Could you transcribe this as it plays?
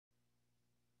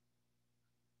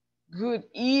Good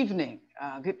evening.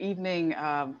 Good evening.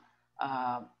 I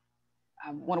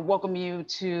want to welcome you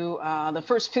to the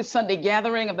first Fifth Sunday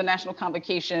gathering of the National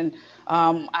Convocation.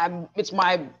 It's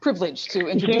my privilege to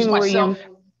introduce Jane myself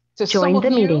Williams to some joined of the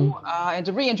you meeting. and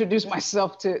to reintroduce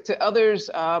myself to others.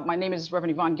 My name is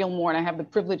Reverend Yvonne Gilmore, and I have the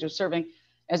privilege of serving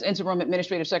as Interim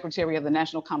Administrative Secretary of the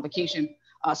National Convocation.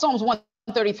 Psalms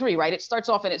 133, right? It starts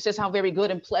off and it says how very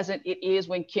good and pleasant it is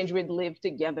when kindred live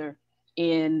together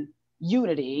in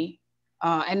unity.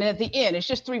 And at the end, it's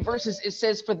just three verses. It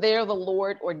says, "For there the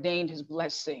Lord ordained his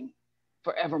blessing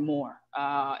forevermore."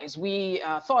 As we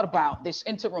thought about this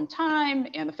interim time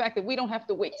and the fact that we don't have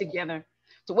to wait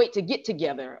to get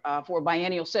together for a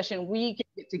biennial session, we can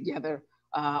get together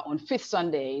on fifth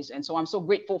Sundays. And so I'm so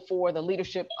grateful for the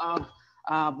leadership of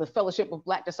the Fellowship of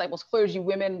Black Disciples Clergy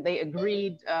Women. They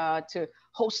agreed to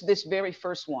host this very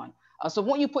first one. So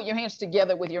won't you put your hands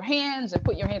together with your hands and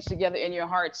put your hands together in your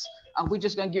hearts? We're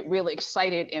just going to get really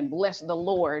excited and bless the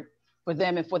Lord for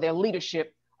them and for their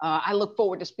leadership. I look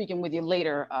forward to speaking with you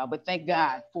later, but thank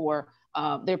God for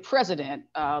their president,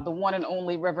 the one and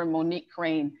only Reverend Monique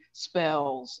Crane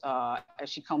Spells, as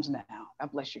she comes now.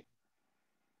 God bless you.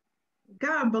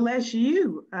 God bless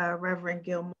you, Reverend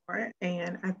Gilmore,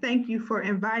 and I thank you for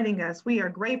inviting us. We are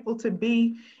grateful to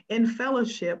be in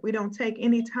fellowship. We don't take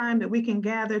any time that we can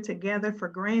gather together for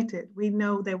granted. We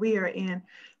know that we are in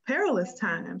perilous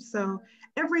times. So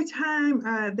every time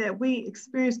that we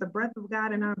experience the breath of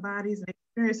God in our bodies and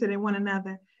experience it in one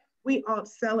another, we ought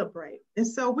celebrate. And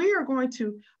so we are going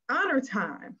to honor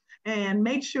time and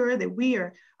make sure that we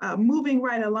are moving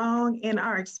right along in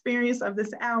our experience of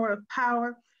this hour of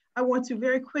power. I want to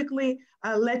very quickly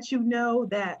let you know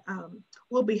that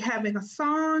we'll be having a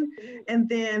song, and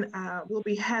then we'll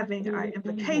be having our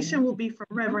invocation will be from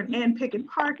Reverend Ann Pickett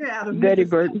Parker out of Betty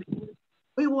Burton Mississippi.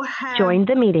 We will have joined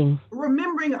the meeting.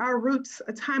 Remembering Our Roots,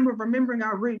 a time of remembering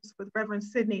our roots with Reverend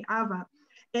Sidney Ava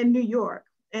in New York.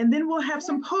 And then we'll have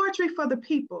some poetry for the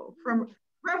people from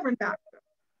Reverend Dr.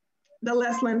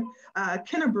 Leslin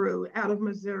Kennebrew out of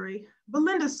Missouri.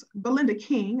 Belinda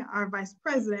King, our vice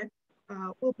president,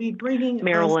 will be bringing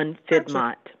Marilyn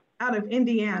Fidmont out of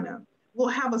Indiana. We'll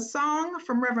have a song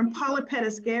from Reverend Paula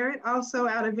Pettis Garrett, also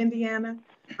out of Indiana.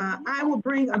 I will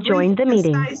bring a brief,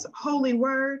 concise, holy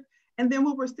word, and then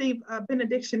we'll receive a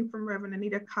benediction from Reverend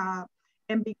Anita Cobb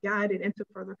and be guided into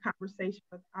further conversation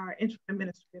with our interim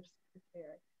administrative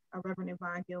secretary, Reverend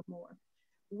Yvonne Gilmore.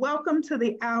 Welcome to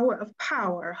the Hour of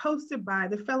Power, hosted by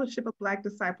the Fellowship of Black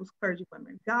Disciples Clergy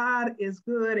Women. God is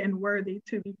good and worthy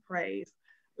to be praised.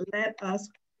 Let us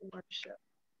worship.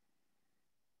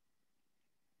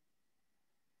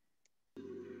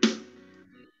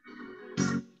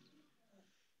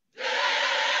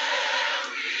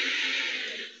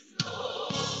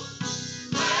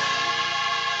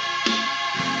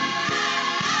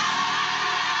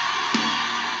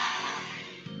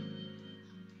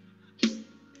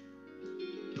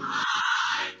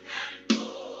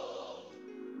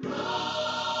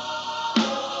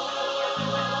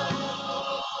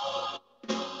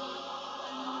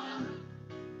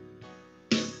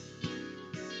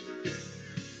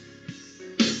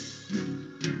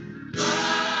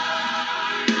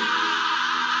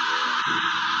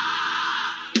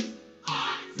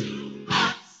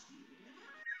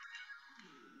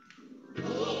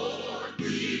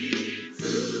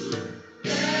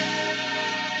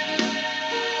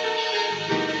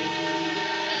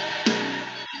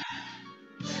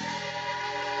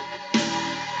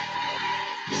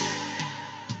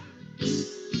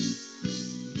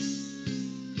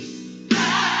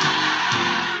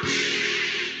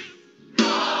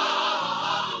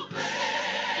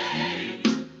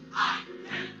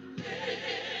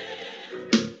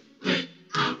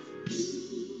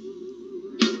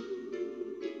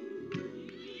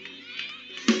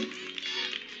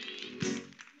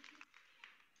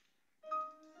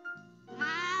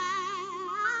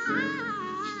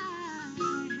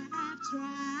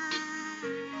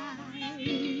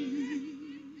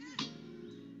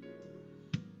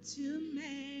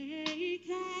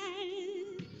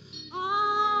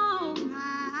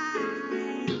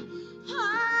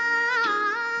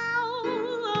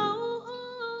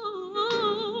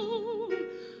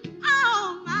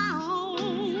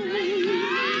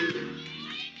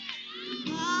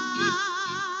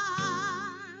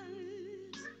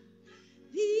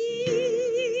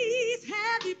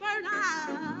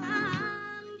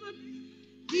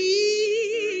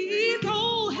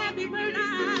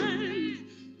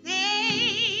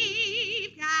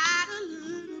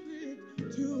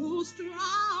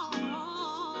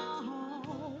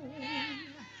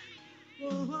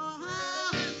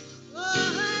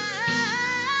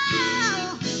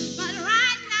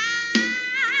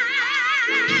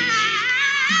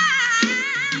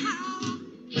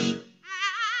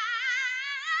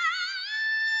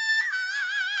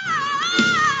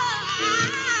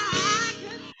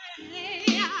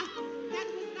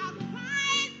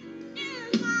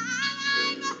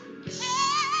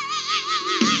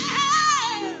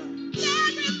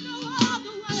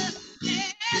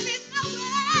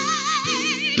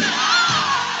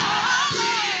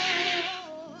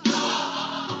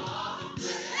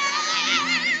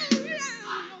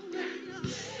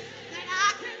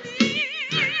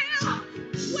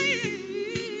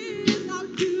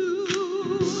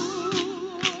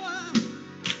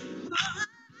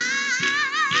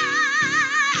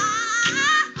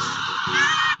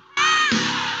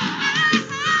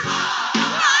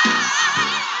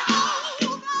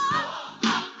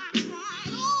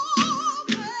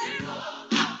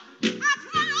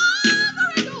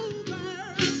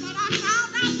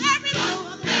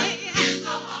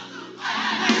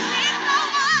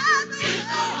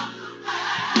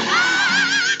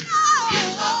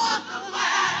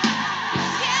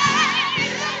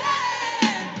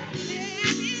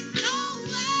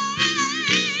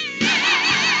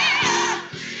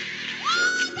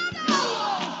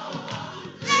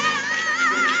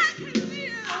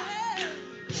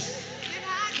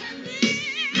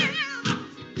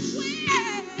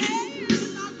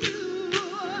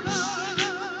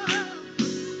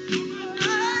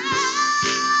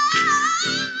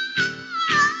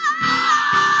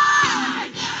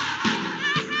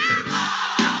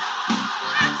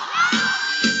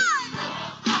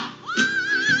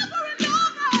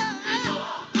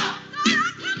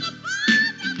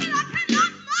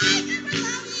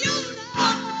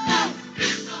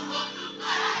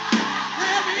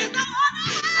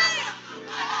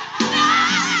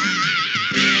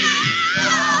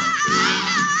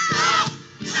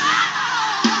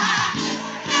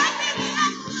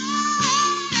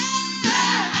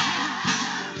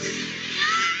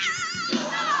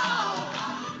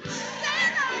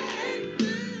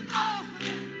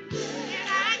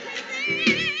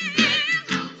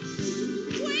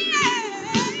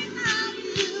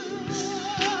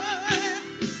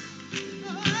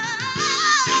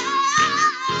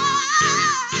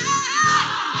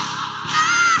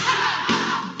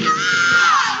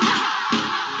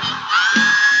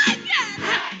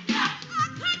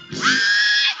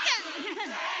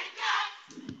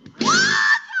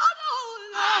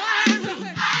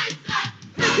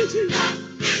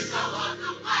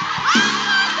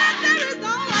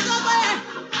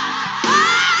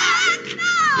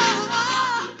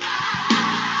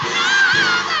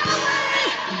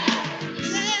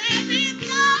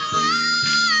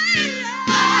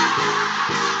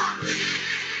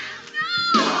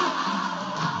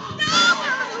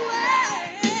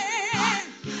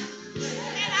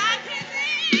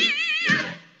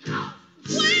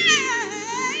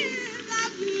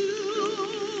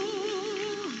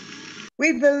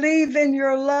 believe in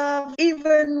your love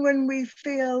even when we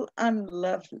feel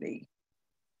unlovely.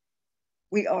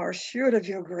 We are assured of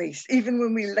your grace even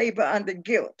when we labor under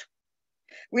guilt.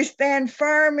 We stand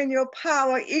firm in your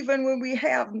power even when we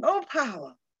have no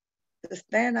power to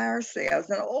stand ourselves.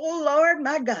 And oh Lord,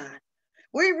 my God,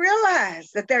 we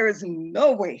realize that there is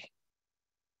no way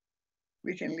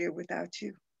we can live without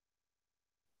you.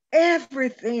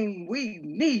 Everything we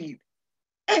need,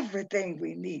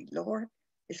 Lord,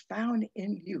 is found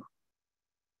in you.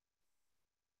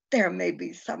 There may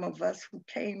be some of us who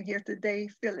came here today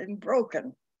feeling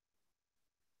broken.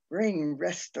 Bring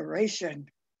restoration.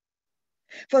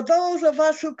 For those of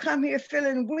us who come here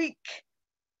feeling weak,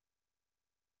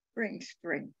 bring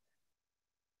strength.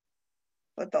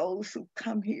 For those who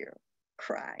come here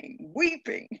crying,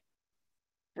 weeping,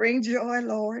 bring joy,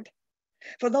 Lord.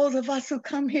 For those of us who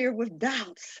come here with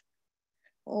doubts,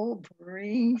 oh,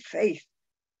 bring faith.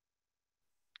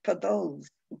 For those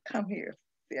who come here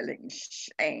feeling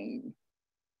shame,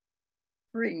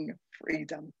 bring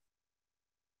freedom.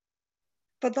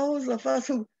 For those of us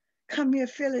who come here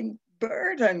feeling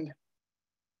burdened,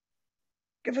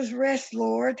 give us rest,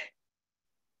 Lord.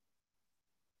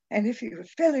 And if you're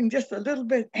feeling just a little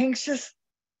bit anxious,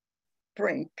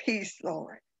 bring peace,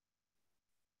 Lord.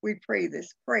 We pray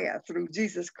this prayer through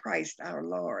Jesus Christ, our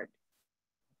Lord.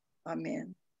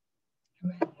 Amen.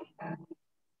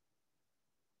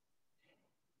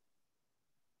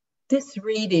 This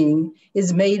reading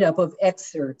is made up of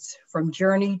excerpts from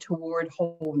Journey Toward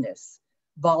Wholeness,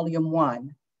 Volume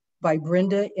 1, by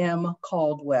Brenda M.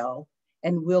 Caldwell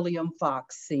and William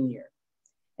Fox Sr.,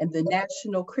 and the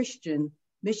National Christian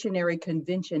Missionary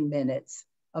Convention Minutes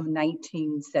of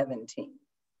 1917.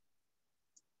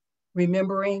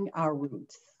 Remembering our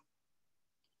roots.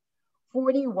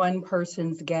 41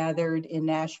 persons gathered in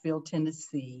Nashville,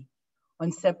 Tennessee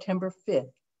on September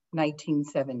 5th,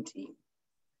 1917.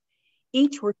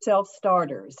 Each were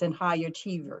self-starters and high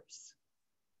achievers.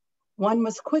 One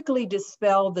must quickly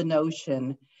dispel the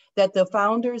notion that the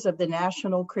founders of the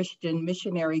National Christian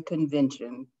Missionary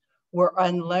Convention were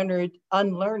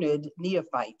unlearned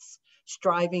neophytes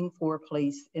striving for a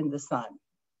place in the sun.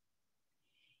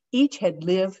 Each had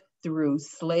lived through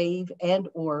slave and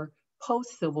or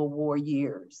post-Civil War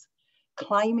years,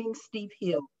 climbing steep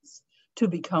hills to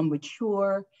become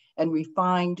mature and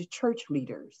refined church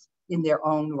leaders in their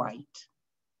own right.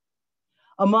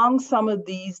 Among some of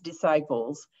these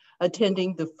disciples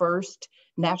attending the first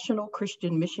National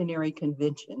Christian Missionary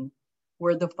Convention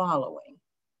were the following.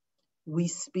 We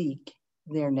speak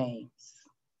their names.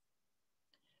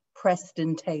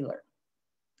 Preston Taylor,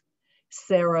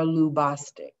 Sarah Lou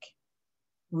Bostic,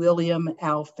 William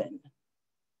Alphin,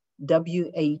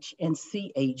 W.H. and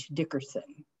C.H.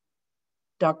 Dickerson,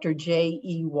 Dr.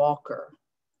 J.E. Walker,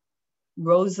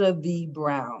 Rosa V.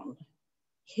 Brown,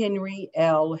 Henry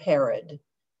L. Herod,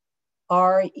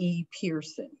 R.E.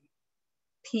 Pearson,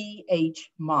 P.H.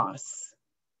 Moss,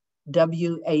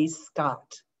 W.A.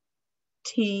 Scott,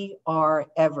 T.R.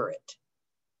 Everett,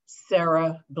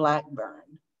 Sarah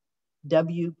Blackburn,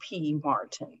 W.P.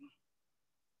 Martin.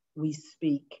 We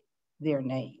speak their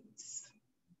names.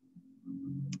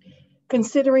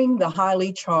 Considering the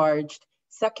highly charged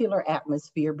secular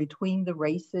atmosphere between the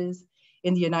races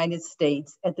in the United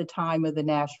States at the time of the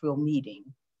Nashville meeting,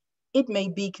 it may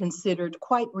be considered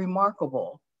quite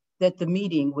remarkable that the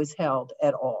meeting was held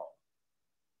at all.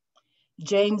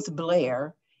 James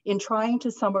Blair, in trying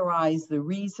to summarize the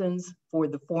reasons for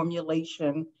the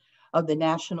formulation of the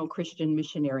National Christian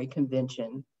Missionary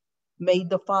Convention, made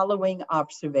the following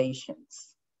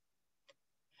observations.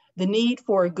 The need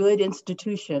for a good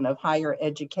institution of higher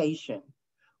education,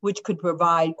 which could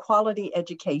provide quality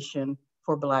education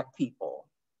for Black people.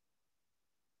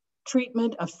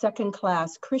 Treatment of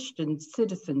second-class Christian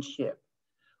citizenship,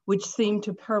 which seemed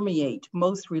to permeate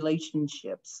most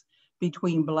relationships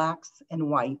between Blacks and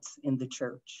whites in the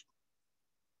church.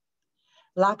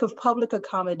 Lack of public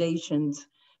accommodations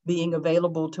being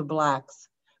available to Blacks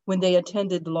when they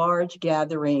attended large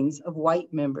gatherings of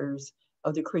white members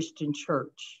of the Christian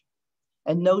church,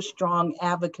 and no strong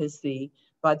advocacy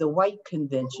by the white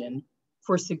convention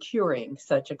for securing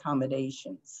such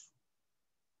accommodations.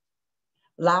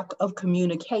 Lack of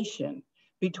communication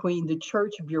between the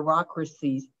church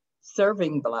bureaucracies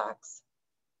serving Blacks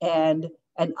and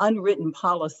an unwritten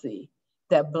policy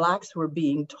that Blacks were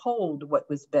being told what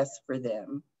was best for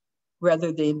them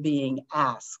rather than being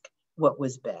asked what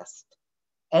was best,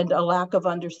 and a lack of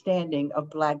understanding of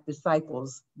Black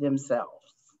disciples themselves.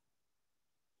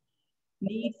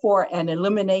 Need for an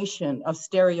elimination of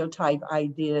stereotype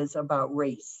ideas about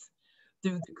race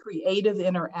through the creative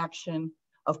interaction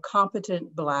of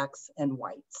competent Blacks and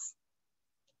whites.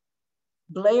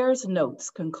 Blair's notes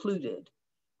concluded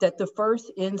that the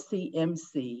first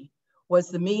NCMC was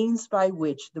the means by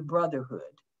which the brotherhood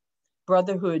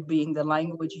being the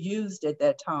language used at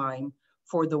that time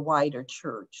for the wider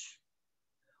church,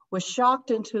 was shocked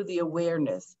into the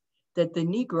awareness that the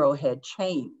Negro had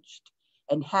changed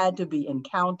and had to be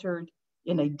encountered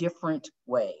in a different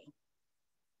way.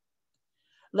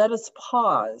 Let us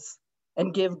pause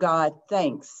and give God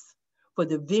thanks for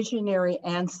the visionary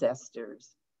ancestors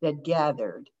that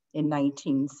gathered in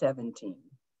 1917,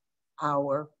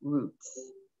 our roots.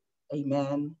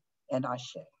 Amen and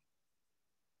Ashe.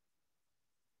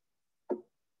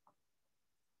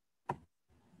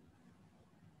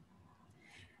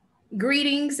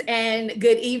 Greetings and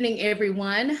good evening,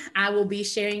 everyone. I will be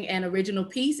sharing an original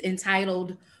piece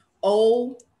entitled,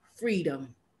 "Oh,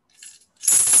 Freedom."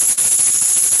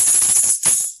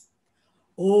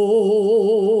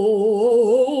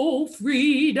 Oh,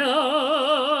 freedom.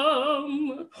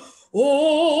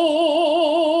 Oh,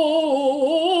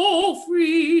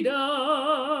 freedom.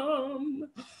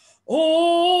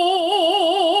 Oh,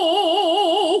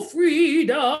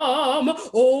 freedom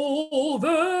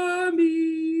over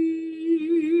me.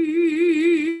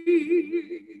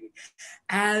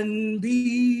 And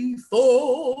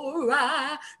before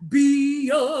I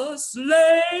be a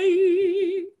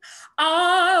slave,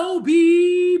 I'll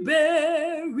be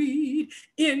buried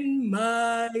in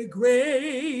my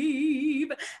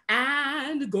grave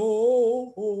and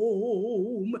go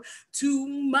home to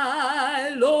my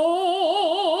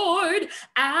Lord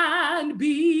and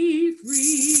be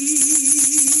free.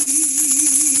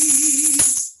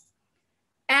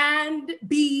 And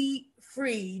be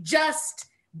free, just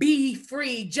be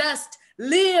free, just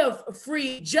live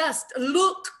free, just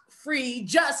look free,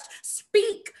 just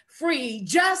speak free,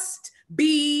 just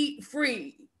be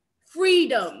free.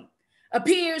 Freedom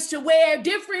appears to wear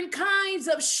different kinds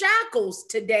of shackles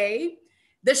today.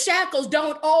 The shackles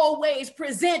don't always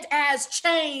present as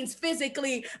chains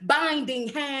physically binding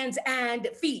hands and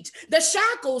feet. The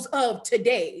shackles of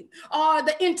today are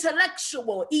the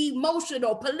intellectual,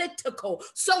 emotional, political,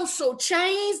 social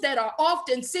chains that are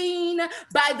often seen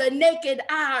by the naked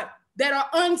eye, that are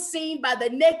unseen by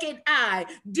the naked eye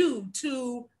due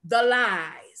to the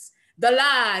lies. The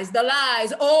lies,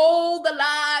 oh, the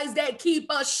lies that keep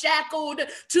us shackled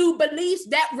to beliefs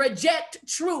that reject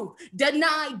truth,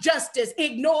 deny justice,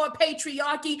 ignore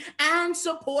patriarchy, and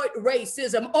support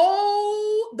racism.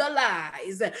 Oh, the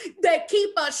lies that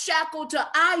keep us shackled to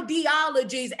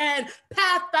ideologies and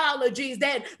pathologies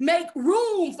that make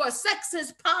room for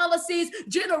sexist policies,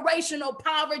 generational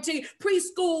poverty,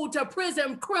 preschool to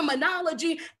prison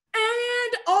criminology,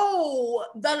 and oh,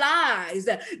 the lies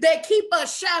that keep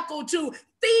us shackled to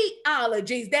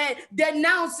theologies that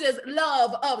denounces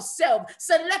love of self,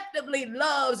 selectively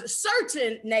loves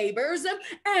certain neighbors,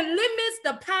 and limits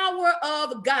the power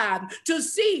of God to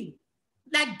see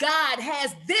that God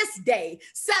has this day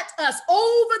set us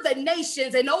over the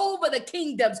nations and over the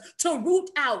kingdoms to root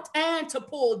out and to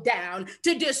pull down,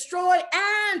 to destroy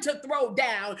and to throw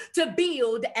down, to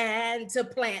build and to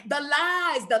plant. The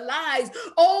lies,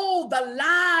 oh, the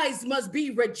lies must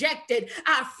be rejected.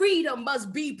 Our freedom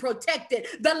must be protected.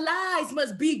 The lies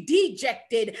must be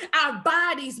dejected. Our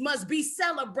bodies must be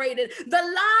celebrated. The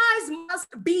lies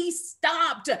must be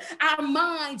stopped. Our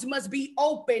minds must be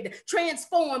opened,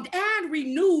 transformed, and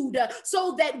renewed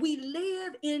so that we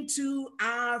live into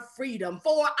our freedom.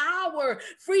 For our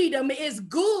freedom is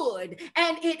good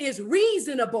and it is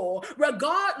reasonable,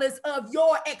 regardless of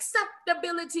your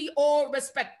acceptability or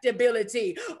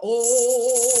respectability.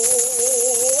 Oh,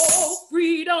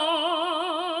 freedom.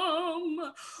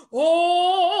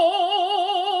 Oh,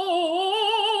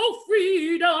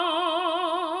 freedom.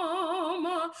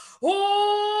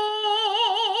 Oh,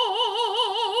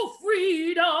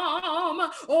 freedom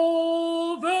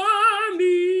over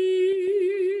me.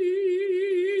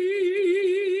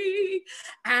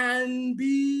 And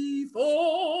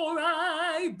before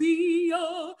I be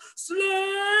a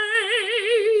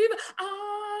slave,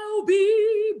 I'll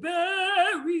be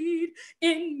buried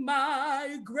in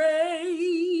my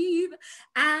grave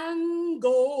and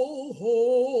go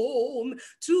home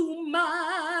to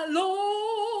my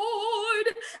Lord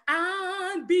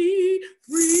and be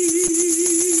free.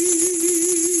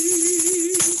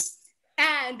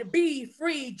 And be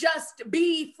free, just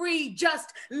be free,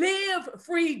 just live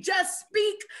free, just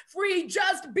speak free,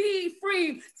 just be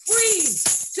free, free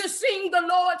to sing the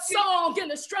Lord's song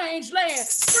in a strange land,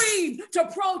 free to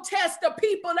protest the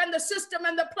people and the system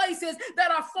and the places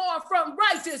that are far from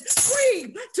righteous,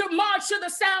 free to march to the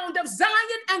sound of Zion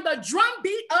and the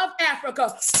drumbeat of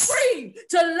Africa, free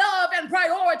to love and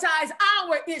prioritize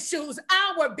our issues,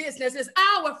 our businesses,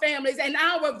 our families, and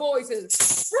our voices,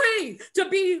 free to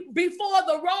be before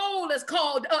the roll is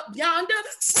called up yonder,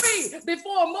 free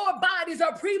before more bodies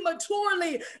are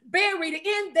prematurely buried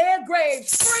in their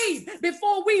graves, free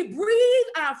before we breathe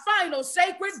our final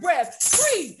sacred breath,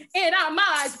 free in our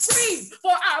minds, free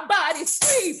for our bodies,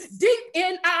 free deep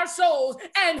in our souls,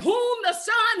 and whom the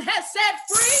Son has set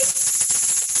free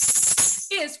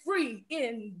is free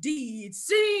indeed.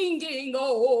 Singing,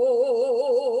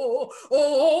 oh,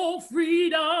 oh,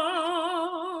 freedom,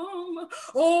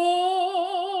 oh,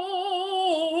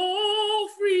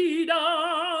 freedom,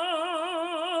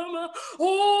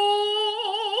 oh,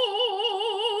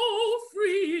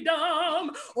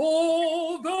 freedom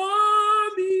over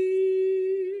me.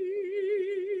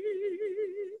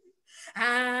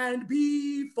 And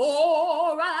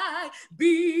before I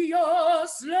be a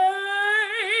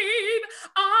slave,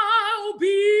 I'll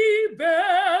be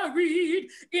buried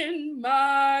in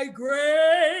my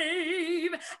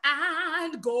grave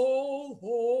and go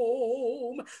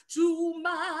home to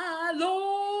my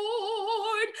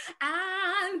Lord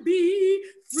and be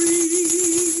free.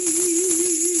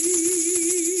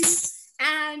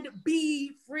 And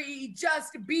be free,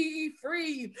 just be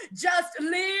free, just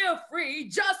live free,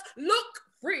 just look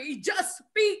free, just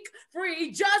speak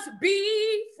free, just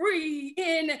be free.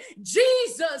 In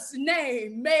Jesus'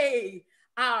 name, may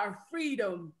our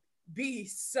freedom be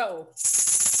so.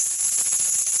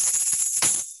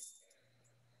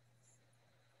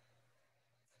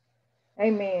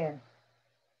 Amen.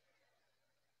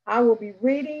 I will be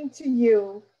reading to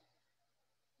you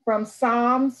from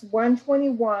Psalms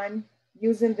 121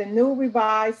 using the New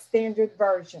Revised Standard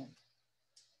Version.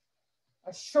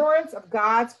 Assurance of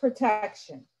God's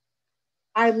protection.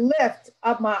 I lift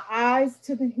up my eyes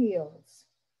to the hills.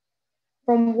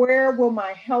 From where will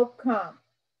my help come?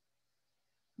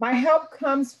 My help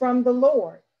comes from the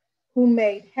Lord, who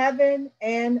made heaven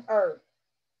and earth.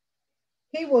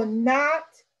 He will not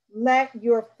let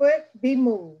your foot be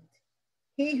moved.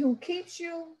 He who keeps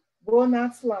you will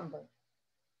not slumber.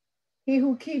 He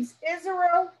who keeps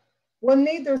Israel will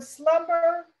neither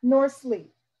slumber nor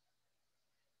sleep.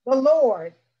 The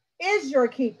Lord is your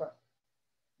keeper.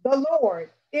 The Lord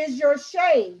is your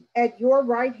shade at your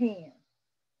right hand.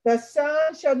 The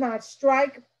sun shall not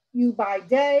strike you by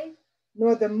day,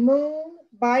 nor the moon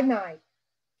by night.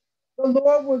 The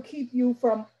Lord will keep you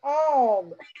from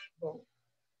all evil.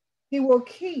 He will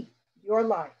keep your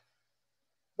life.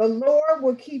 The Lord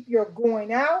will keep your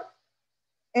going out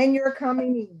and your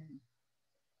coming in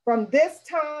from this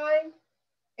time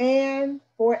and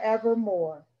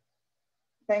forevermore.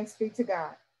 Thanks be to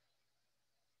God.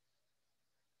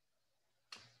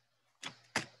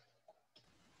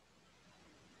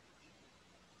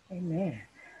 Amen.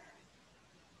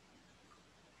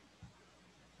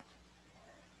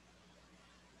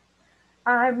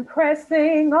 I'm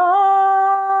pressing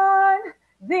on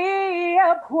the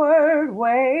upward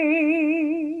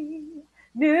way,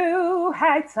 new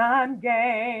heights I'm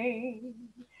gaining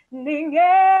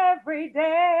every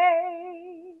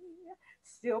day,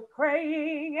 still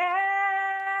praying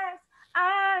as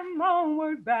I'm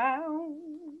onward bound.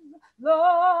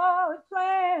 Lord,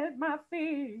 plant my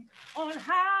feet on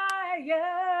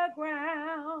higher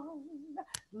ground.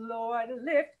 Lord,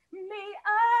 lift me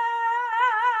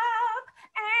up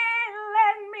and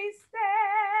let me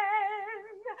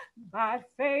stand by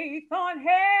faith on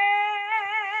heaven's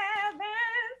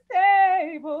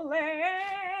stable land,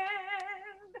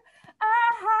 a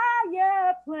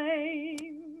higher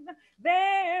plane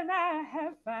than I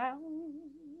have found.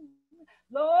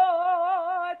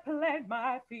 Lord, plant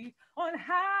my feet on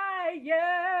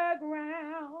higher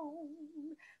ground.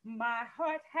 My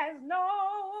heart has no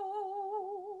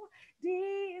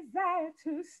desire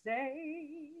to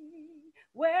stay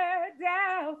where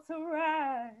doubts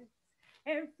arise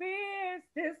and fears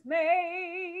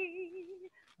dismay.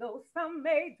 Though some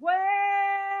may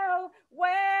dwell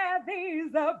where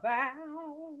these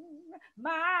abound,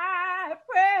 my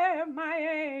prayer, my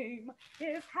aim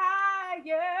is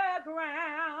higher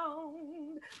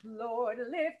ground. Lord,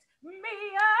 lift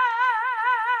me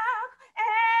up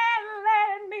and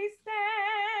let me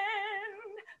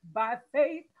stand by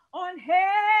faith on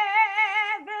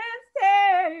heaven's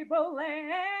stable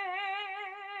land,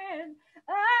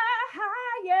 a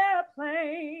higher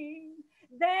plane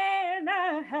than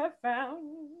I have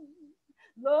found.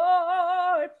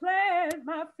 Lord, plant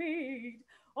my feet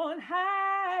on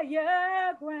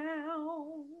higher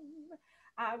ground.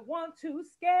 I want to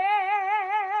scale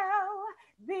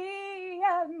the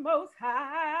utmost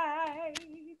height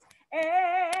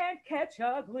and catch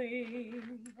a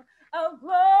glimpse of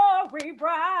glory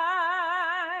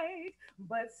bright.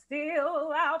 But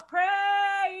still I'll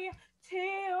pray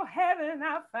till heaven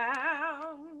I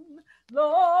found.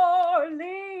 Lord,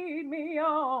 lead me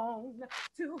on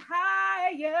to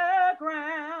higher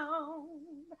ground.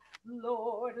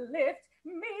 Lord, lift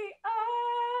me up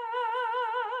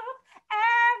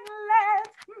and let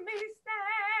me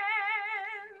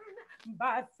stand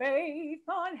by faith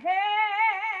on heaven's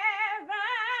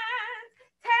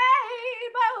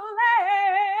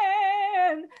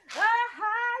tableland, a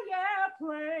higher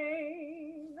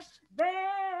plane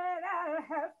than I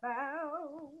have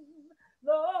found.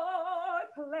 Lord,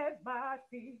 plant my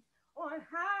feet on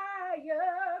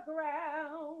higher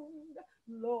ground.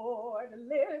 Lord,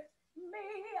 lift me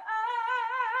up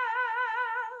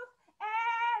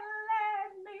and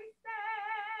let me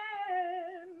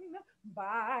stand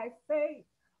by faith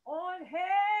on heaven's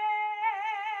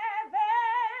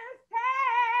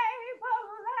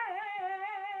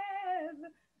tableland,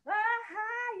 a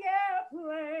higher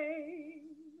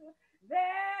plane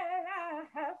than I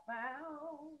have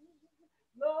found.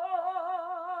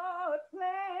 Lord,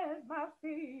 plant my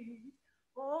feet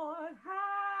on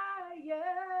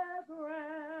higher ground.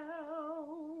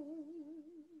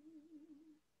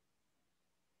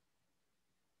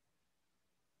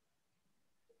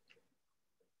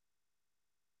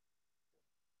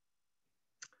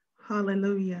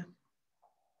 Hallelujah.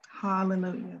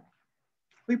 Hallelujah.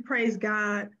 We praise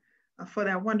God for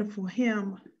that wonderful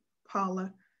hymn.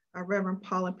 Paula, Reverend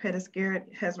Paula Pettis Garrett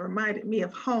has reminded me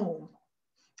of home.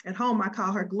 At home, I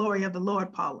call her Glory of the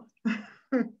Lord, Paula.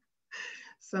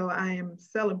 So I am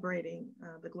celebrating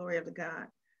the glory of the God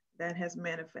that has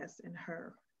manifested in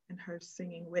her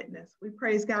singing witness. We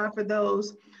praise God for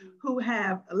those who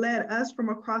have led us from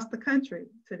across the country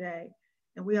today.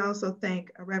 And we also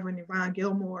thank Reverend Yvonne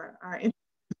Gilmore, our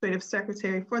Administrative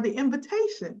Secretary, for the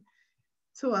invitation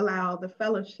to allow the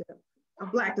Fellowship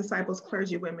of Black Disciples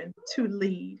Clergy Women to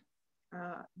lead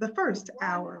the first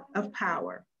hour of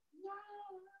power.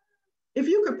 If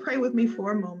you could pray with me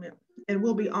for a moment, and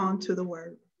we'll be on to the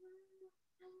word.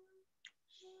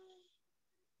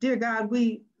 Dear God,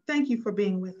 we thank you for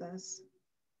being with us.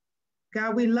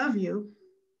 God, we love you.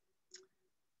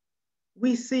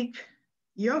 We seek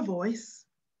your voice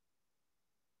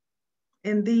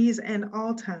in these and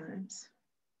all times.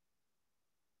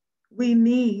 We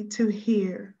need to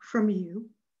hear from you.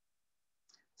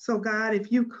 So God,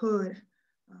 if you could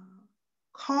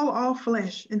call all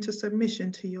flesh into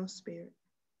submission to your spirit,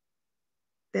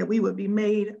 that we would be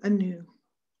made anew.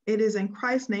 It is in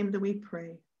Christ's name that we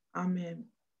pray. Amen.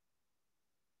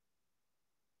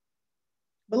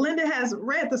 Belinda has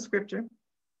read the scripture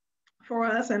for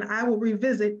us, and I will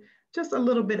revisit just a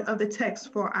little bit of the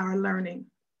text for our learning.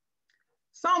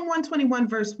 Psalm 121,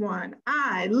 verse 1,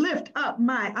 I lift up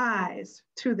my eyes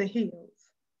to the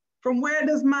hills. From where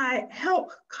does my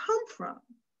help come from?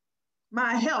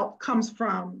 My help comes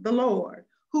from the Lord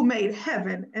who made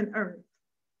heaven and earth.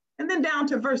 And then down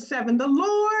to verse 7, the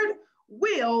Lord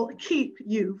will keep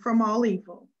you from all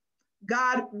evil.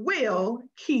 God will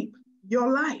keep your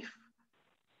life.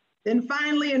 Then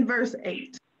finally in verse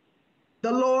 8,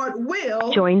 the Lord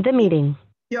will join the meeting.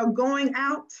 You're going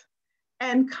out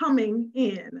and coming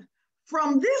in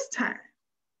from this time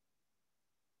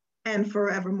and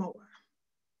forevermore.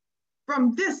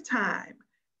 From this time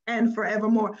and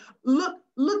forevermore.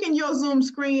 Look in your Zoom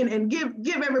screen and give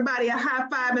everybody a high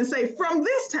five and say, from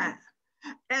this time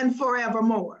and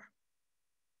forevermore.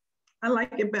 I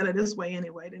like it better this way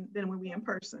anyway than when we're in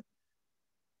person.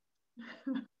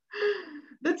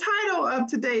 The title of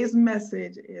today's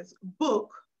message is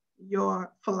Book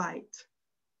Your Flight.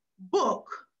 Book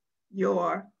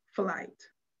your flight.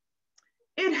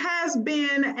 It has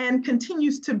been and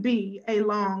continues to be a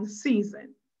long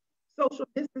season. Social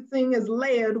distancing is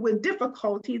layered with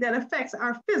difficulty that affects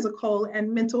our physical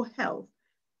and mental health,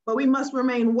 but we must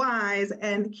remain wise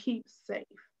and keep safe.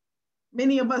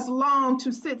 Many of us long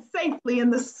to sit safely in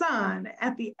the sun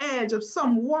at the edge of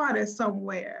some water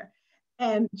somewhere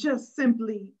and just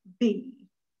simply be.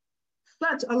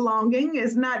 Such a longing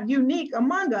is not unique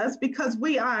among us because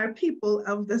we are people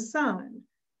of the sun,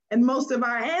 and most of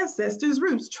our ancestors'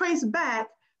 roots trace back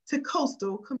to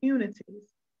coastal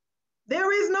communities.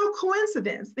 There is no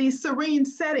coincidence these serene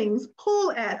settings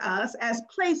pull at us as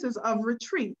places of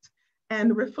retreat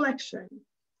and reflection,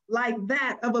 like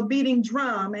that of a beating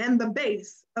drum and the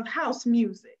bass of house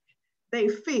music. They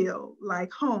feel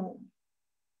like home.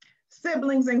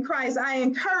 Siblings in Christ, I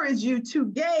encourage you to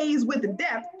gaze with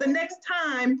depth the next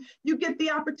time you get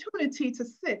the opportunity to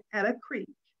sit at a creek.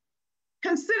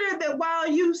 Consider that while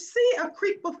you see a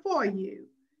creek before you,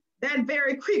 that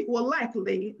very creek will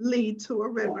likely lead to a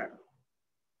river.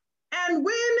 And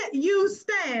when you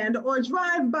stand or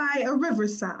drive by a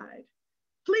riverside,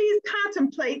 please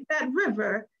contemplate that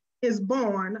river is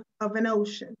born of an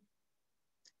ocean.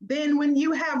 Then when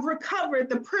you have recovered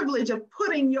the privilege of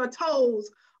putting your toes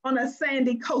on a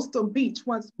sandy coastal beach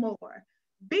once more,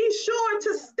 be sure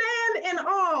to stand in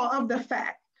awe of the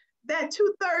fact that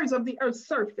 2/3 of the Earth's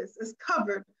surface is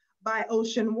covered by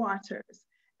ocean waters,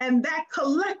 and that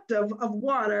collective of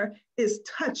water is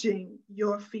touching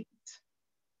your feet.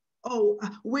 Oh,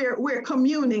 we're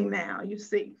communing now, you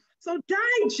see. So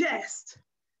digest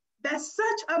that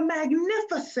such a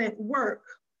magnificent work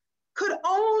could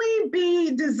only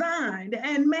be designed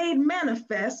and made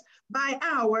manifest by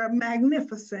our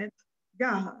magnificent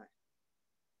God.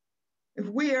 If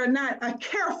we are not a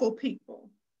careful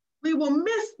people, we will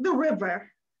miss the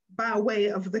river by way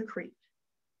of the creek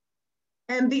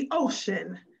and the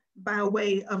ocean by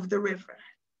way of the river.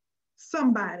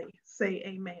 Somebody say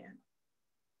amen.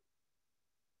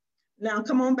 Now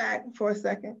come on back for a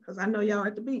second, because I know y'all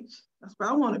at the beach. That's where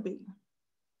I want to be.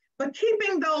 But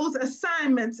keeping those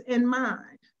assignments in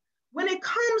mind, when it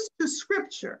comes to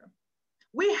scripture,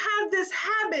 we have this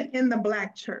habit in the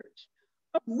Black church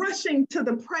of rushing to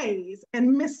the praise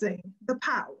and missing the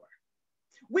power.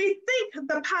 We think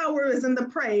the power is in the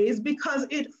praise because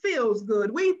it feels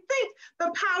good. We think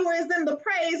the power is in the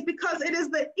praise because it is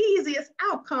the easiest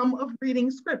outcome of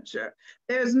reading scripture.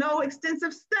 There's no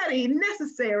extensive study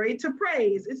necessary to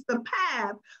praise. It's the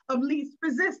path of least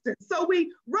resistance. So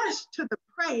we rush to the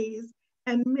praise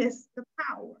and miss the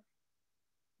power.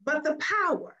 But the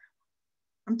power,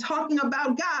 I'm talking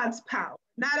about God's power,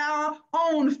 not our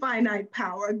own finite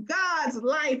power. God's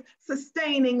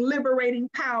life-sustaining, liberating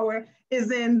power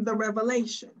is in the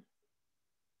revelation.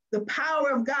 The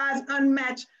power of God's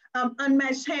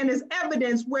unmatched hand is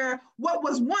evidence where what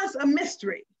was once a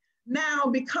mystery now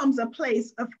becomes a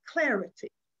place of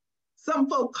clarity. Some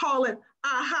folk call it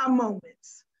aha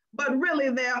moments, but really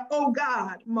they're oh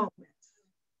God moments.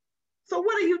 So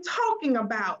what are you talking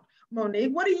about,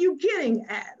 Monique? What are you getting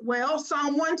at? Well,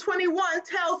 Psalm 121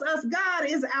 tells us God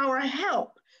is our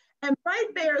help. And right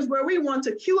there is where we want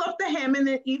to cue up the Hammond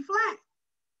and E flat.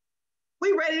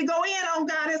 We ready to go in on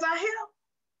God as our help.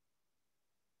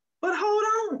 But hold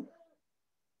on.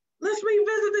 Let's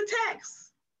revisit the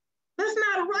text. Let's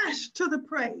not rush to the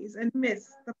praise and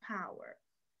miss the power.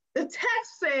 The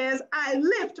text says, I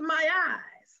lift my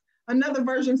eyes. Another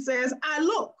version says, I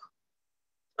look.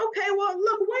 Okay, well,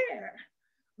 look where?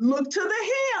 Look to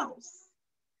the hills.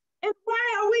 And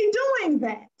why are we doing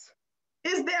that?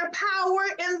 Is there power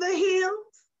in the hills?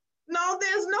 No,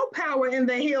 there's no power in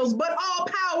the hills, but all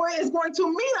power is going to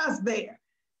meet us there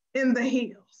in the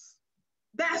hills.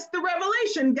 That's the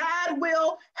revelation. God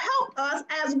will help us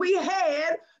as we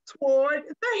head toward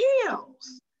the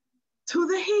hills, to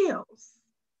the hills.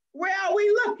 Where are we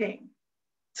looking?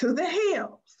 To the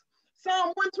hills.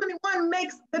 Psalm 121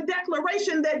 makes the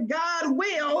declaration that God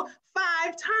will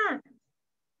 5 times.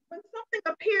 When something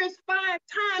appears 5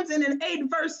 times in an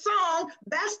 8-verse song,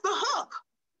 that's the hook.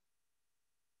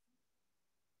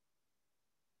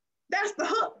 That's the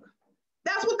hook.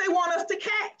 That's what they want us to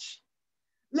catch.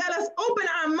 Let us open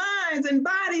our minds and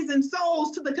bodies and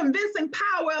souls to the convincing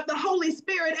power of the Holy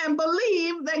Spirit and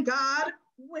believe that God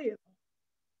will.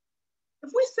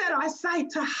 If we set our sight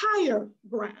to higher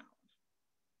ground,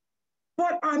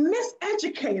 but are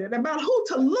miseducated about who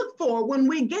to look for when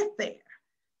we get there,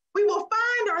 we will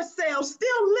find ourselves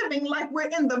still living like we're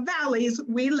in the valleys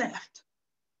we left.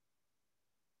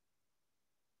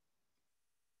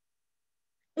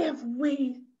 If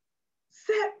we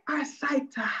set our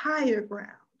sight to higher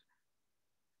ground,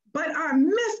 but are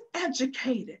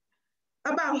miseducated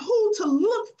about who to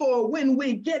look for when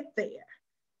we get there,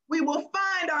 we will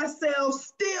find ourselves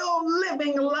still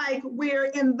living like we're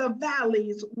in the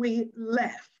valleys we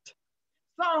left.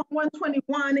 Psalm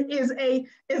 121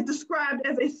 is described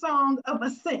as a song of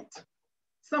ascent.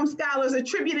 Some scholars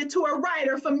attribute it to a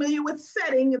writer familiar with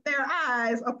setting their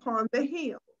eyes upon the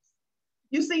hills.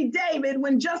 You see, David,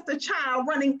 when just a child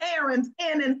running errands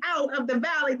in and out of the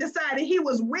valley, decided he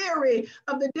was weary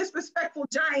of the disrespectful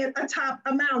giant atop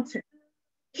a mountain.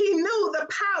 He knew the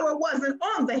power wasn't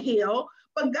on the hill,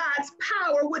 but God's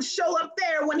power would show up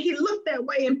there when he looked that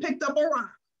way and picked up a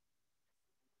rock.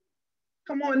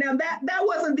 Come on now, that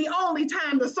wasn't the only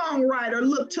time the songwriter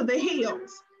looked to the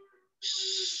hills.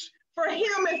 Shh. For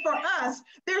him and for us,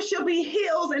 there shall be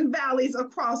hills and valleys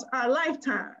across our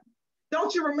lifetime.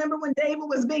 Don't you remember when David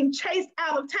was being chased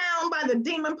out of town by the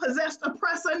demon-possessed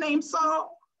oppressor named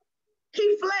Saul?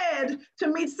 He fled to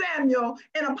meet Samuel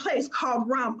in a place called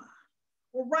Ramah.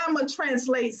 Well, Ramah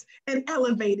translates an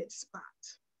elevated spot.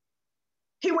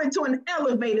 He went to an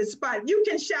elevated spot. You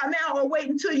can shout now or wait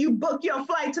until you book your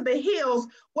flight to the hills,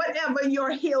 whatever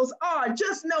your hills are.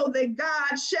 Just know that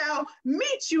God shall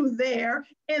meet you there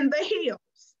in the hills.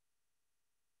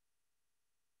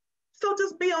 So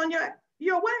just be on your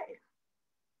way.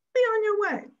 Be on your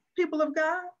way, people of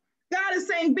God. God is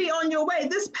saying, be on your way.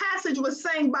 This passage was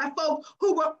sang by folk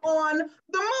who were on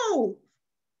the move.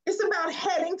 It's about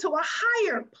heading to a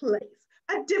higher place,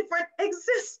 a different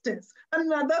existence,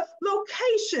 another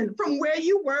location from where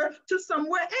you were to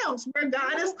somewhere else, where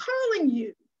God is calling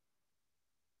you.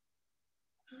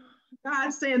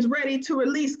 God stands ready to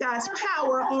release God's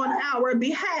power on our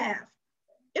behalf.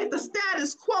 If the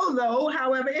status quo, though,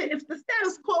 however, if the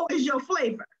status quo is your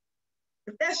flavor,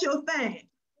 if that's your thing,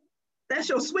 that's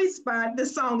your sweet spot,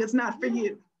 this song is not for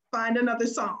you. Find another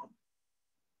song.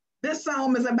 This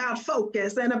psalm is about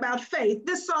focus and about faith.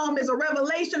 This psalm is a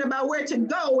revelation about where to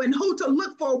go and who to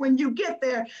look for when you get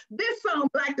there. This psalm,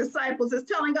 Black Disciples, is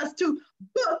telling us to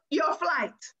book your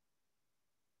flight.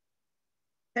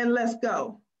 And let's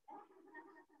go.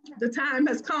 The time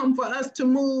has come for us to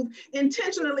move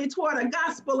intentionally toward a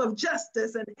gospel of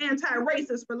justice and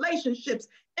anti-racist relationships,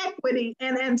 equity,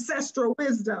 and ancestral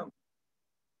wisdom.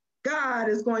 God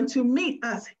is going to meet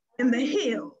us in the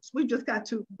hills. We've just got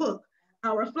to book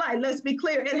our flight. Let's be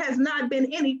clear, it has not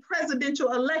been any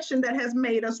presidential election that has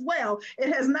made us well.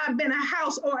 It has not been a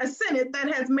House or a Senate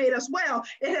that has made us well.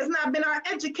 It has not been our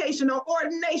education or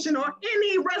ordination or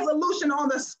any resolution on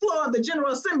the floor of the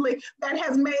General Assembly that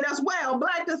has made us well.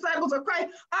 Black disciples of Christ,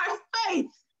 our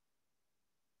faith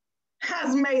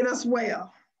has made us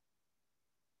well.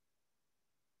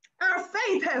 Our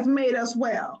faith has made us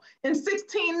well. In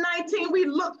 1619, we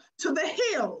looked to the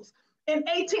hills. In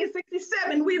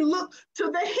 1867, we looked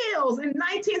to the hills. In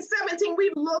 1917,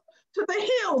 we looked to the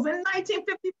hills. In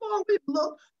 1954, we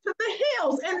looked to the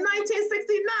hills. In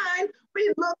 1969,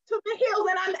 we looked to the hills.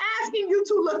 And I'm asking you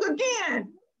to look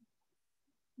again.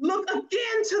 Look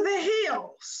again to the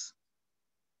hills.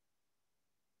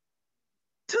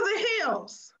 To the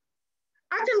hills.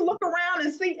 I can look around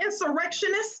and see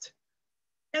insurrectionists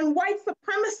and white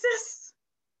supremacists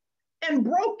and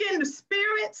broken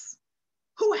spirits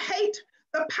who hate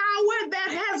the power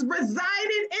that has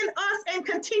resided in us and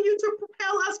continue to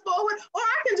propel us forward. Or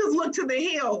I can just look to the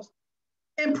hills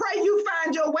and pray you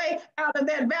find your way out of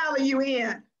that valley you're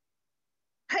in,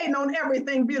 hating on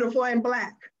everything beautiful and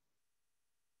Black.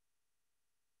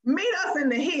 Meet us in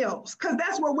the hills, because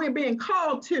that's where we're being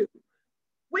called to.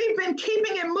 We've been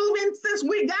keeping it moving since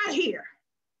we got here.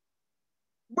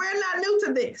 We're not new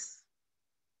to this.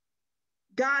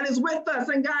 God is with us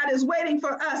and God is waiting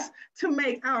for us to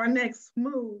make our next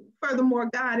move. Furthermore,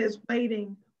 God is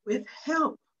waiting with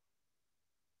help.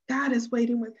 God is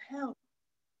waiting with help.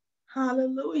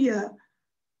 Hallelujah.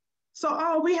 So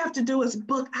all we have to do is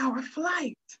book our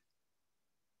flight.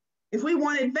 If we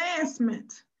want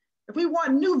advancement, if we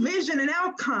want new vision and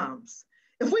outcomes,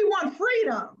 if we want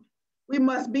freedom, we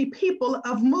must be people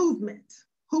of movement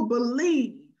who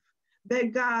believe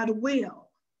that God will.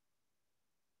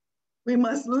 We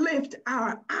must lift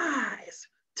our eyes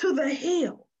to the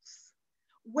hills.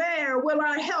 Where will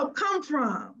our help come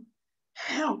from?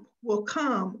 Help will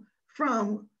come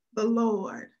from the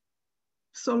Lord.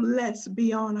 So let's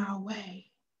be on our way.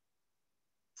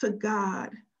 To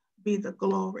God be the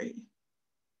glory.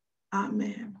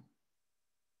 Amen.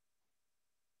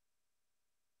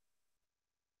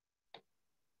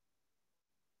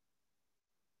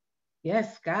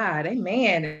 Yes, God,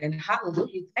 amen, and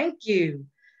hallelujah. Thank you,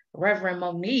 Reverend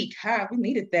Monique. We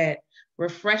needed that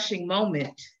refreshing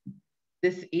moment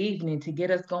this evening to get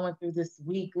us going through this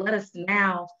week. Let us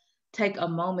now take a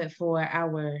moment for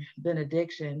our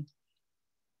benediction.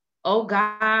 Oh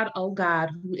God,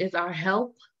 who is our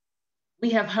help, we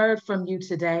have heard from you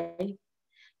today.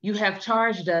 You have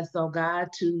charged us, oh God,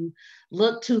 to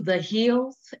look to the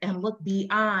hills and look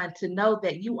beyond, to know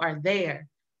that you are there,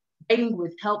 waiting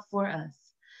with help for us.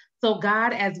 So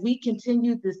God, as we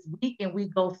continue this week and we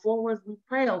go forward, we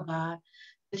pray, oh God,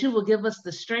 that you will give us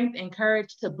the strength and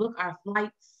courage to book our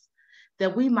flights,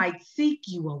 that we might seek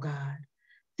you, oh God,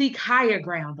 seek higher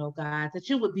ground, oh God, that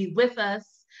you would be with us,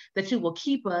 that you will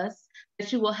keep us,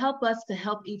 that you will help us to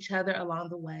help each other along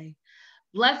the way.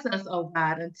 Bless us, oh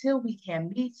God, until we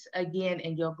can meet again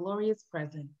in your glorious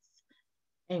presence.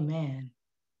 Amen.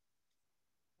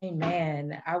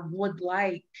 Amen. I would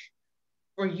like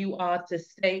for you all to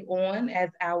stay on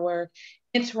as our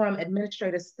interim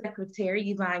administrative secretary,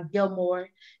 Yvonne Gilmore,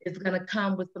 is going to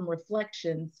come with some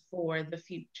reflections for the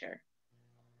future.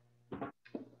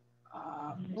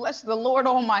 Bless the Lord,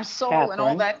 all my soul, Catherine, and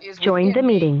all that is join the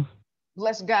meeting.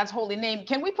 Bless God's holy name.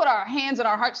 Can we put our hands and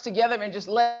our hearts together and just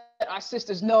let our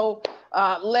sisters know,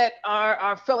 let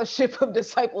our fellowship of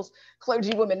disciples,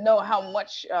 clergy women, know how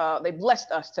much they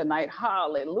blessed us tonight.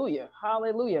 Hallelujah.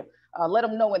 Hallelujah. Let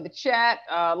them know in the chat.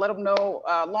 Let them know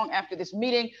long after this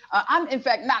meeting. I'm, in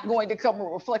fact, not going to cover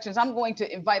reflections. I'm going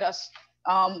to invite us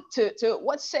to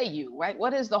what say you, right?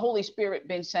 What has the Holy Spirit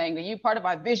been saying to you? Part of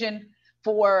our vision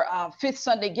for Fifth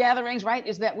Sunday gatherings, right,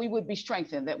 is that we would be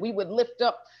strengthened, that we would lift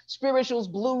up spirituals,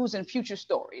 blues, and future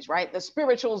stories, right? The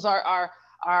spirituals are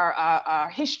our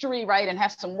history, right, and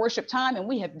have some worship time, and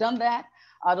we have done that.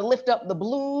 To lift up the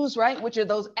blues, right, which are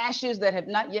those ashes that have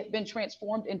not yet been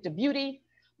transformed into beauty,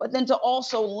 but then to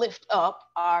also lift up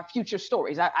our future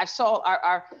stories. I saw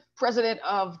our president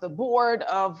of the board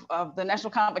of the National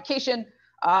Convocation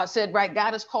said, right,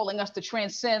 God is calling us to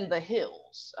transcend the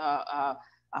hills.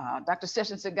 Dr.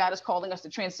 Sessions said, God is calling us to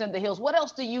transcend the hills. What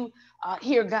else do you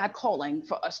hear God calling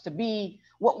for us to be?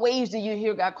 What ways do you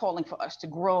hear God calling for us to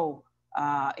grow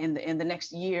in the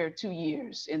next year, 2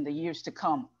 years, in the years to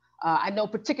come? I know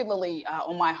particularly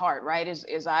on my heart, right,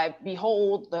 as I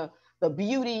behold the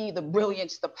beauty, the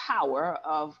brilliance, the power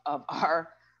of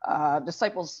our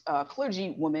disciples,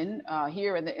 clergy women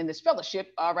here in this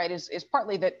fellowship, right, is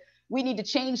partly that we need to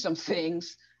change some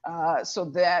things so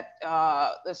that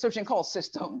the search and call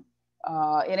system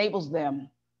enables them,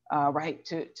 right,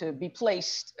 to be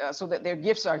placed so that their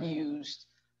gifts are used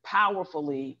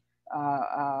powerfully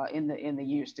in the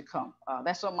years to come.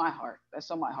 That's on my heart. That's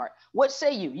on my heart. What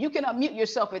say you? You can unmute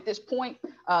yourself at this point.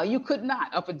 You could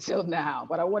not up until now,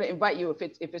 but I want to invite you,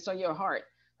 if it's on your heart,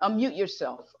 unmute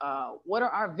yourself. What are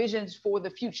our visions for the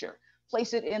future?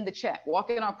 Place it in the chat. Walk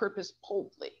in our purpose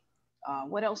boldly.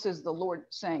 What else is the Lord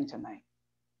saying tonight?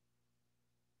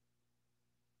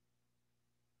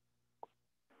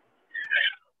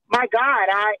 My God,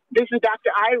 this is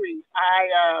Dr. Irie.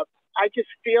 I just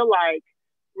feel like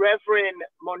Reverend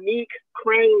Monique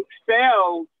Crane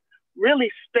Spells really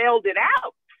spelled it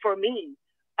out for me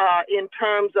in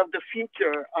terms of the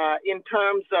future, in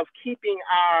terms of keeping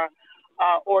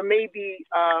or maybe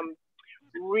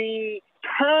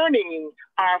returning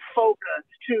our focus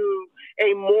to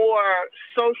a more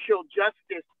social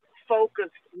justice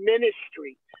focused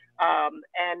ministry. I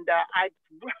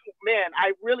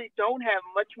really don't have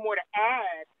much more to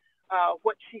add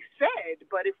what she said,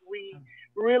 but if we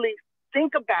really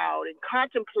think about and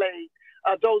contemplate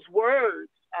those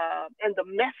words and the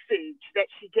message that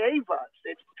she gave us,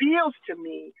 it feels to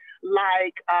me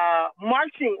like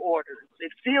marching orders.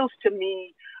 It feels to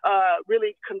me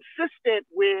really consistent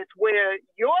with where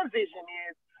your vision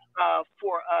is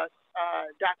for us,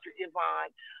 Dr.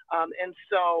 Yvonne. And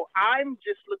so I'm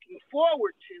just looking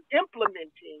forward to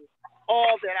implementing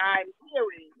all that I'm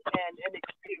hearing and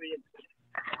experiencing.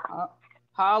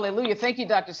 Hallelujah. Thank you,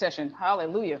 Dr. Session.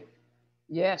 Hallelujah.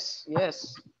 Yes,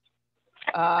 yes.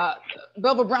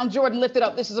 Belva Brown Jordan lifted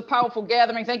up. This is a powerful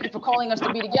gathering. Thank you for calling us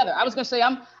to be together. I was going to say,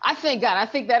 I thank God. I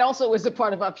think that also is a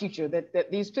part of our future,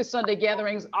 that these Fifth Sunday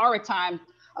gatherings are a time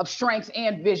of strength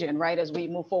and vision, right, as we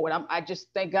move forward. I just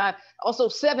thank God. Also,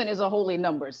 7 is a holy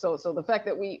number. So the fact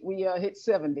that we hit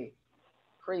 70,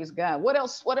 praise God. What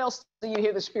else do you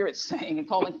hear the Spirit saying and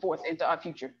calling forth into our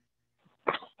future?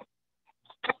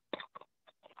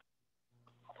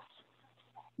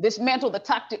 Dismantle the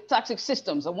toxic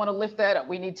systems. I want to lift that up.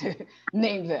 We need to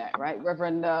name that, right?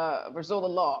 Reverend Verzola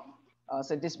Law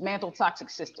said dismantle toxic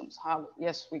systems.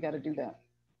 Yes, we got to do that.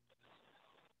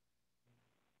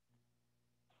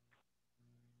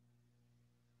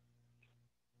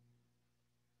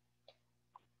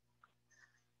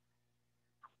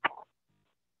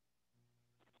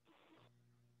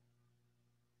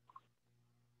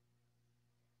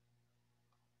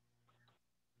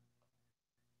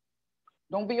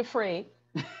 Don't be afraid.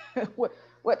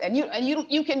 And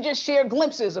you can just share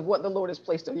glimpses of what the Lord has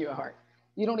placed on your heart.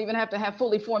 You don't even have to have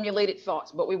fully formulated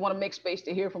thoughts, but we want to make space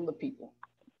to hear from the people.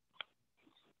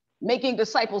 Making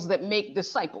disciples that make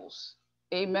disciples.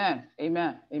 Amen.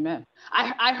 Amen. Amen.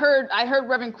 I heard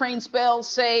Reverend Crane Spells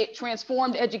say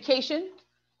transformed education.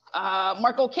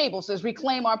 Marco Cable says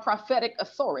reclaim our prophetic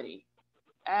authority.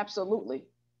 Absolutely.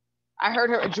 I heard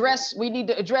her address, we need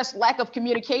to address lack of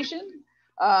communication.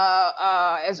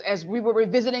 As we were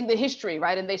revisiting the history,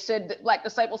 right? And they said that Black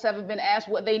disciples haven't been asked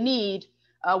what they need.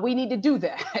 We need to do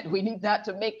that. We need not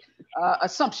to make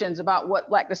assumptions about what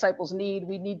Black disciples need.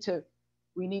 We need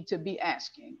to be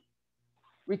asking.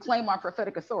 reclaim our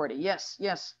prophetic authority. Yes,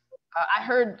 yes. I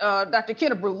heard Dr.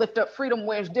 Kennebrew lift up freedom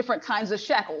wears different kinds of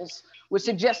shackles, which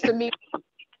suggests to me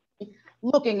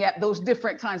looking at those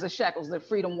different kinds of shackles that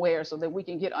freedom wears so that we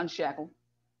can get unshackled.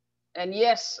 And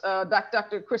yes,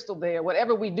 Dr. Crystal there,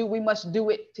 whatever we do, we must do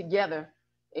it together.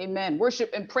 Amen.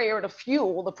 Worship and prayer to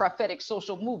fuel the prophetic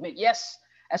social movement. Yes,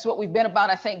 that's what we've been about.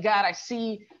 I thank God. I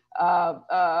see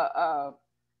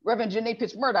Reverend Janae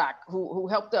Pitts Murdoch, who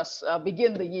helped us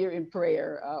begin the year in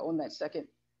prayer on that second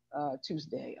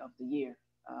Tuesday of the year.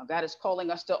 God is calling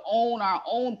us to own our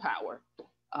own power,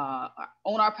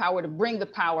 own our power to bring the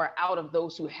power out of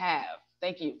those who have.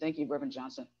 Thank you, Reverend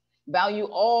Johnson. Value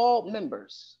all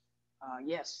members.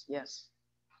 Yes, yes.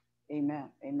 Amen,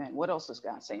 amen. What else is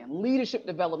God saying? Leadership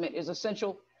development is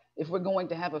essential if we're going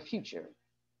to have a future.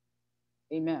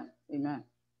 Amen, amen.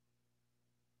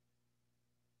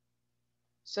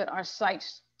 Set our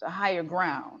sights to higher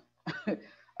ground.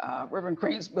 Reverend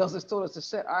Cranes Bells has told us to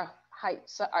set our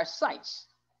sights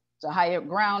to higher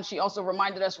ground. She also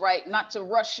reminded us, right, not to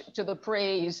rush to the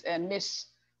praise and miss,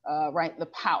 right, the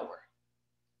power.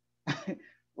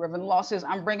 Reverend Law says,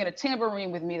 I'm bringing a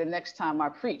tambourine with me the next time I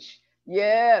preach.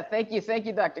 Yeah, thank you,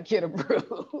 Dr.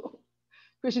 Kidabrew.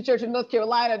 Christian Church of North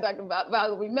Carolina, Dr.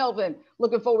 Valerie Melvin,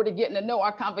 looking forward to getting to know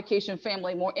our Convocation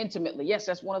family more intimately. Yes,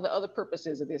 that's one of the other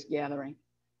purposes of this gathering.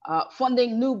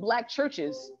 Funding new Black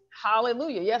churches.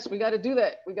 Hallelujah. Yes, we got to do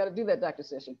that. We got to do that, Dr.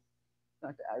 Session.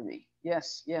 Dr. Irie.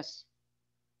 Yes, yes.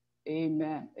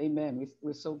 Amen, amen.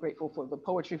 We're so grateful for the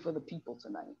poetry for the people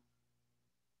tonight.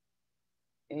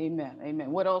 Amen,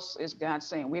 amen. What else is God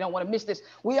saying? We don't want to miss this.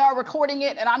 We are recording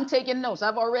it and I'm taking notes. I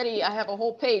have a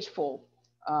whole page full.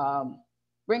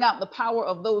 Bring out the power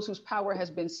of those whose power has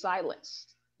been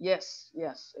silenced. Yes,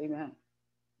 yes, amen,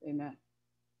 amen.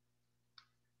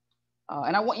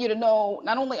 And I want you to know,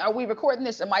 not only are we recording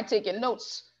this, am I taking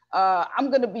notes? I'm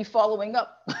going to be following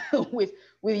up with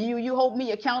you. You hold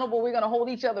me accountable. We're going to hold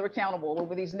each other accountable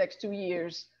over these next 2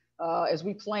 years as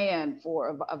we plan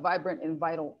for a vibrant and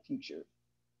vital future.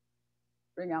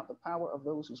 Bring out the power of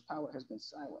those whose power has been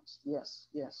silenced. Yes,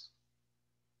 yes.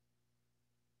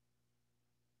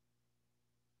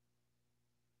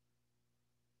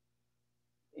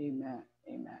 Amen,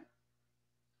 amen.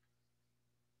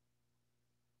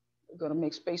 We're going to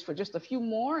make space for just a few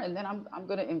more, and then I'm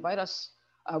going to invite us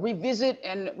revisit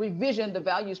and revision the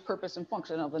values, purpose, and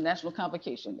function of the National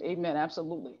Convocation. Amen,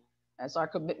 absolutely. That's our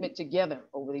commitment together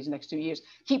over these next 2 years.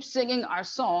 Keep singing our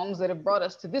songs that have brought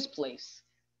us to this place.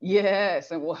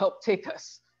 Yes, and will help take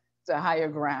us to higher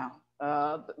ground.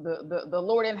 The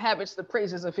Lord inhabits the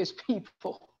praises of his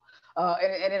people,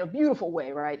 and in a beautiful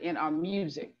way, right, in our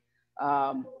music.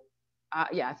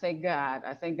 Yeah, I thank God.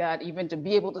 I thank God even to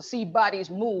be able to see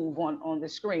bodies move on the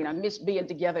screen. I miss being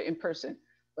together in person,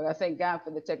 but I thank God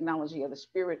for the technology of the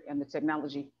Spirit and the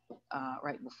technology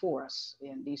right before us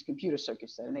in these computer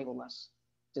circuits that enable us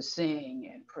to sing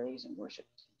and praise and worship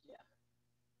together.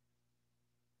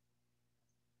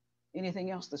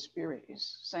 Anything else the Spirit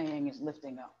is saying, is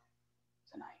lifting up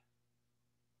tonight?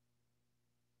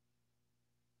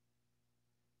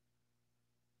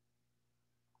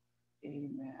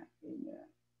 Amen, amen.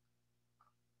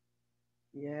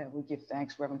 Yeah, we give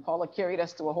thanks. Reverend Paula carried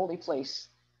us to a holy place,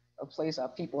 a place our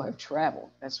people have traveled.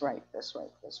 That's right, that's right,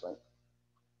 that's right.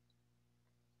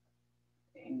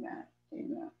 Amen,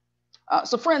 amen.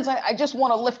 So friends, I just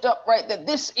want to lift up, right, that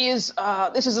this is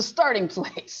a starting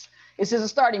place. This is a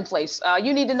starting place.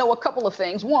 You need to know a couple of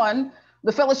things. One,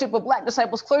 the Fellowship of Black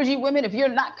Disciples Clergy Women, if you're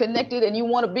not connected and you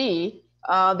want to be,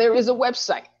 there is a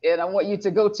website, and I want you to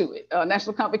go to it.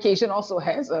 National Convocation also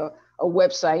has a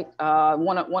website.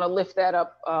 Want to lift that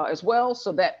up as well,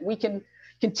 so that we can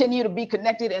continue to be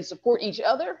connected and support each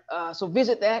other. So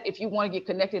visit that if you want to get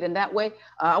connected in that way.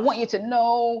 I want you to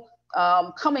know,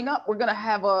 coming up, we're going to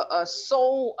have a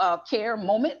soul care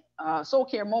moment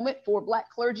for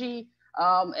Black clergy.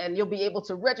 And you'll be able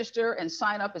to register and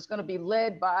sign up. It's going to be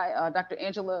led by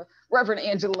Reverend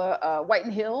Angela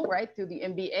Whitenhill, right, through the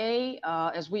MBA,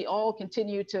 as we all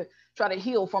continue to try to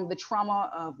heal from the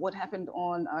trauma of what happened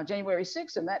on January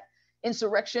 6th and that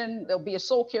insurrection. There'll be a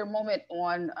soul care moment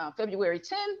on February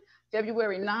 10.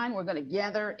 February 9, we're going to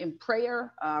gather in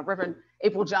prayer. Reverend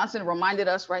April Johnson reminded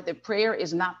us, right, that prayer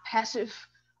is not passive.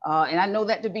 And I know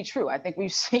that to be true. I think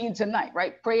we've seen tonight,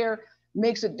 right? Prayer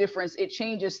makes a difference. It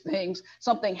changes things.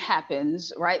 Something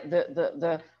happens, right?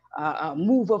 The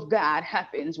move of God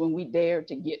happens when we dare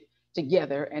to get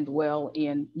together and dwell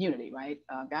in unity, right?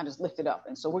 God is lifted up.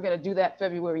 And so we're going to do that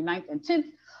February 9th and 10th.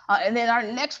 And then our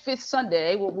next fifth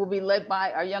Sunday will be led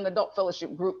by our young adult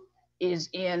fellowship group is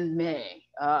in May.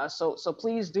 So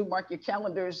please do mark your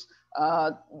calendars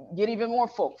get even more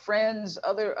folk, friends,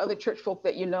 other church folk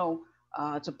that you know,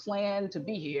 to plan to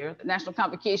be here. The National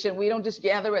Convocation, we don't just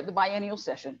gather at the biennial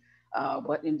session,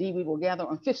 but indeed we will gather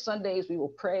on 5th Sundays. We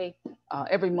will pray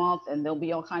every month, and there'll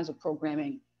be all kinds of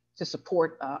programming to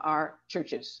support our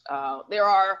churches. There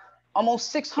are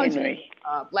almost 600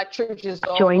 Black churches.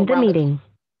 Join the meeting.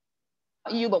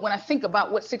 But when I think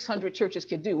about what 600 churches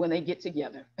could do when they get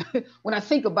together, when I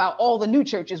think about all the new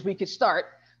churches we could start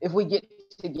if we get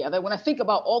together, when I think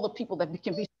about all the people that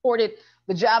can be supported,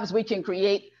 the jobs we can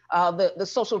create, the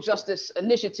social justice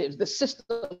initiatives, the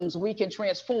systems we can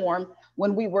transform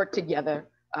when we work together,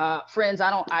 friends,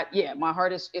 my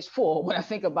heart is full when I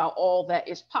think about all that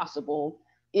is possible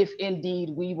if indeed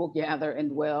we will gather and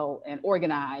dwell and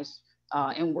organize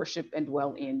and worship and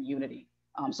dwell in unity.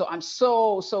 So I'm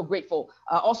so grateful.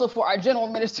 Also for our general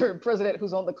minister and president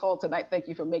who's on the call tonight. Thank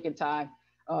you for making time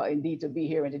indeed to be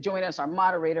here and to join us. Our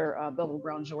moderator, Beverly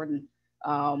Brown Jordan.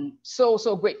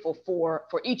 So grateful for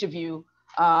each of you.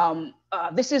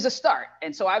 This is a start.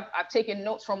 And so I've taken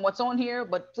notes from what's on here,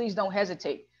 but please don't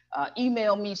hesitate.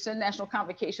 Email me, send National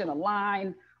Convocation a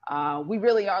line. We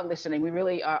really are listening. We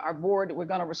really are bored. We're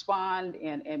gonna respond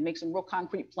and make some real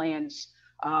concrete plans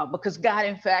because God,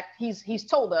 in fact, he's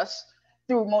told us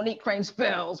through Monique Crane's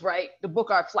spells, right, to book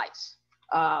our flights,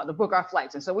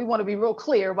 And so we want to be real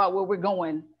clear about where we're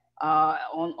going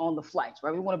on the flights,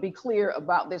 right? We want to be clear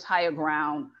about this higher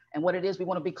ground and what it is. We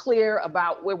want to be clear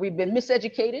about where we've been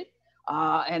miseducated,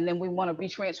 and then we want to be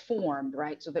transformed,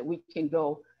 right, so that we can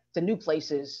go to new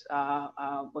places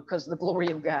because the glory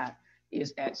of God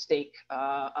is at stake.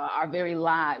 Our very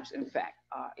lives, in fact,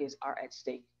 are at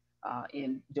stake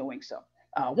in doing so.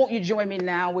 Won't you join me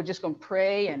now? We're just going to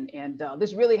pray, and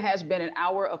this really has been an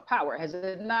hour of power, has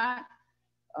it not?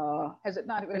 Has it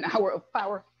not been an hour of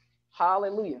power?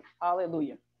 Hallelujah,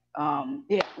 hallelujah.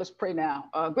 Yeah, let's pray now.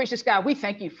 Gracious God, we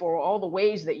thank you for all the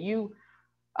ways that you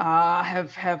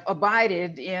have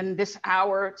abided in this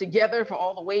hour together, for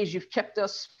all the ways you've kept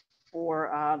us, for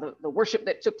the worship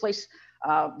that took place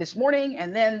this morning,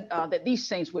 and then that these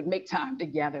saints would make time to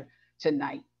gather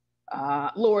tonight.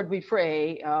 Lord, we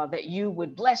pray that you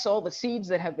would bless all the seeds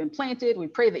that have been planted. We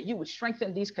pray that you would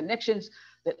strengthen these connections,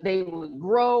 that they would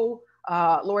grow,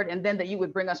 Lord, and then that you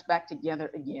would bring us back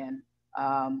together again.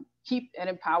 Keep and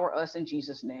empower us in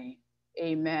Jesus' name.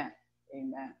 Amen.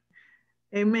 Amen.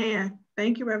 Amen.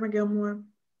 Thank you, Reverend Gilmore.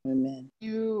 Amen.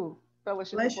 You,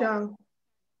 fellowship. Bless y'all.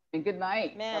 And good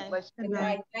night. Amen. God bless you. Good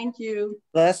night. Thank you.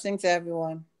 Blessings,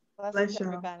 everyone. Blessings, y'all.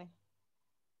 everybody.